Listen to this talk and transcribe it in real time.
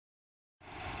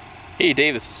Hey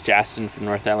Dave, this is Justin from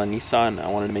North Island Nissan. I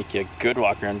wanted to make you a good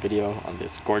walk around video on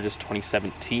this gorgeous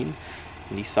 2017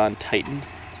 Nissan Titan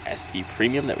SV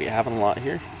Premium that we have on the lot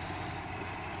here.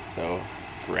 So,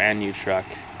 brand new truck,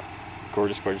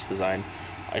 gorgeous design.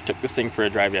 I took this thing for a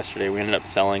drive yesterday. We ended up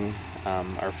selling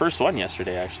our first one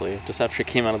yesterday actually, just after it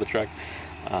came out of the truck.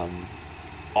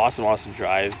 Awesome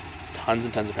drive, tons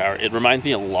and tons of power. It reminds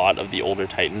me a lot of the older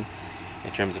Titan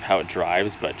in terms of how it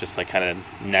drives, but just like kind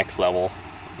of next level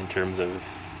in terms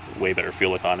of way better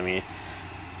fuel economy,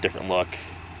 different look,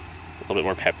 a little bit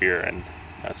more peppier, and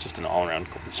that's just an all-around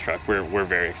gorgeous truck. We're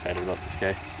very excited about this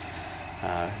guy.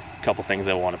 A couple things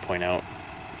I want to point out.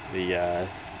 The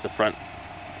front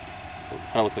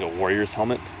kind of looks like a Warriors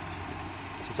helmet.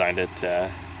 Designed it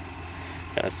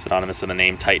kind of synonymous with the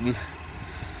name Titan.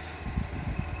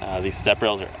 These step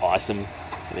rails are awesome.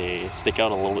 They stick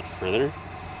out a little bit further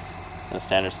than a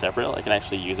standard step rail. I can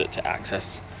actually use it to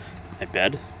access my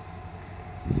bed.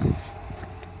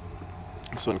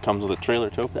 This one comes with a trailer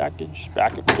tow package,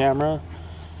 backup camera,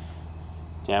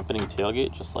 dampening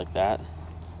tailgate, just like that.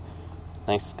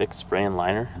 Nice thick spray and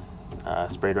liner.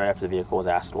 Sprayed right after the vehicle was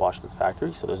acid washed at the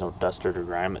factory, so there's no dust, dirt, or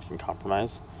grime that can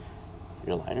compromise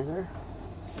your liner there.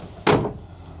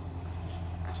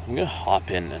 So I'm going to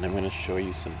hop in and I'm going to show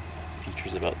you some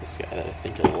features about this guy that I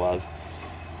think you'll love.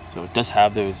 So it does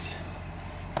have those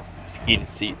heated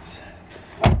seats.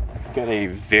 Got a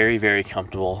very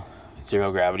comfortable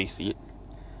zero gravity seat.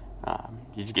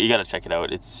 You got to check it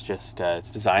out. It's just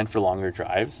it's designed for longer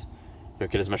drives. You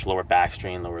don't get as much lower back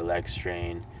strain, lower leg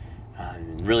strain.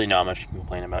 Really not much you can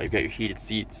complain about. You've got your heated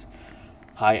seats,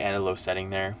 high and a low setting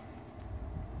there.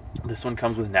 This one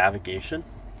comes with navigation.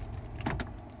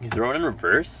 You throw it in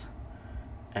reverse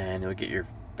and you'll get your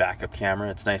backup camera.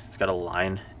 It's nice. It's got a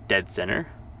line dead center,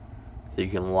 so you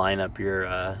can line up your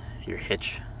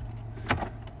hitch.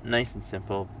 Nice and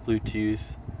simple.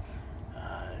 Bluetooth.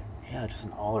 Yeah, just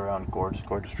an all-around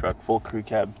gorgeous truck. Full crew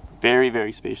cab.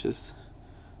 Very spacious.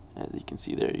 As you can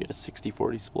see there, you get a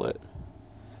 60-40 split.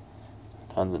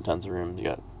 Tons and tons of room. You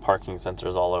got parking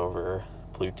sensors all over.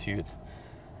 Bluetooth.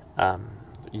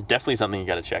 Definitely something you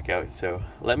got to check out. So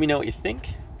let me know what you think,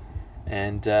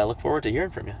 and look forward to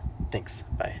hearing from you. Thanks.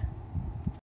 Bye.